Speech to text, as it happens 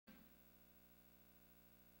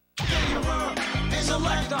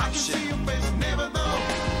select option.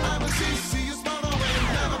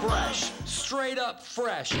 Fresh, straight up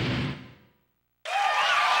fresh. Second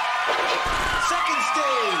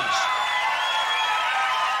stage.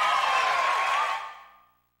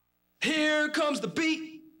 Here comes the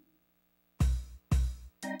beat.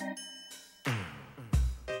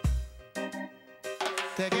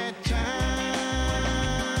 Take a chance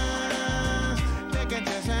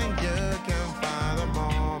and you can find the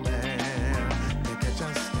moment. Take a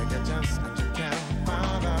chance and you can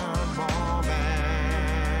find the moment.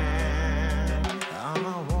 I'm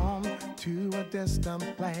home to a distant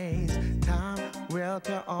place. Time will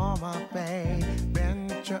tell all my fate.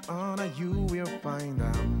 Venture on, you will find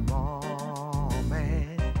the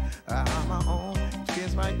moment. I'm home,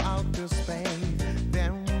 kiss right out to space.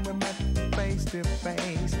 Then we met face to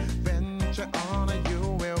face. Venture on and you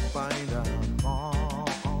will find a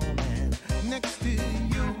moment. Next to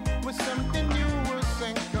you with something you will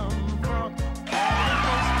sing comfort. All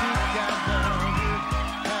close together,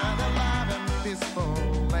 and alive and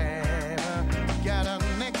peaceful ever. Together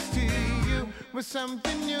next to you with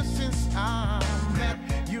something new since I met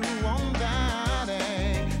you on that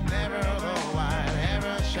day. Never the white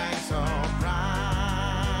ever shine so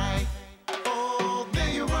bright. Oh, there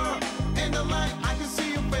you are in the light. I can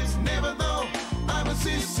see your face, never know. I will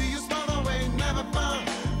see you smile away, never found.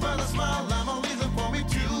 But a smile, I'm a reason for me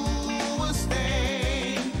to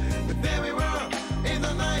stay. But there we were in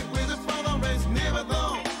the night with the final race, never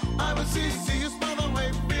know. I will see you smile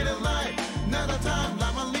away, feeling like another time,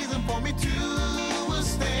 I'm a reason for me to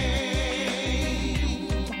stay.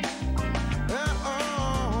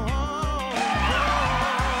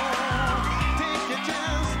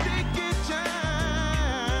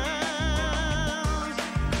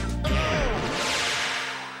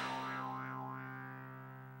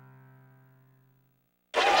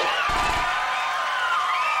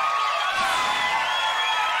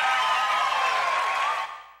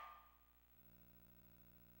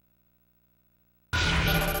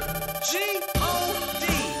 G.O.D.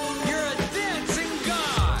 You're a dancing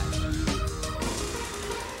god.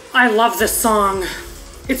 I love this song.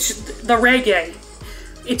 It's the reggae.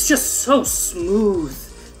 It's just so smooth.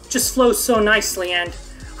 Just flows so nicely, and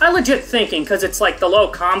I legit thinking, because it's like the low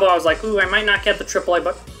combo, I was like, ooh, I might not get the AAA,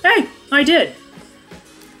 but hey, I did.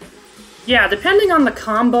 Yeah, depending on the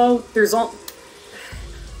combo, there's all...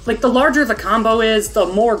 Like, the larger the combo is, the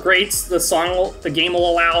more greats the game will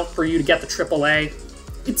allow for you to get the AAA.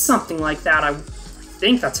 It's something like that. I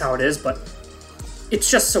think that's how it is, but it's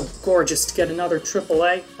just so gorgeous to get another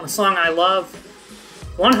AAA on a song I love.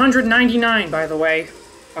 199, by the way,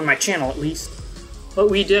 on my channel at least.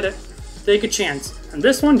 But we did it. Take a chance. And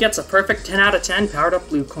this one gets a perfect 10 out of 10 powered up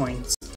blue coins.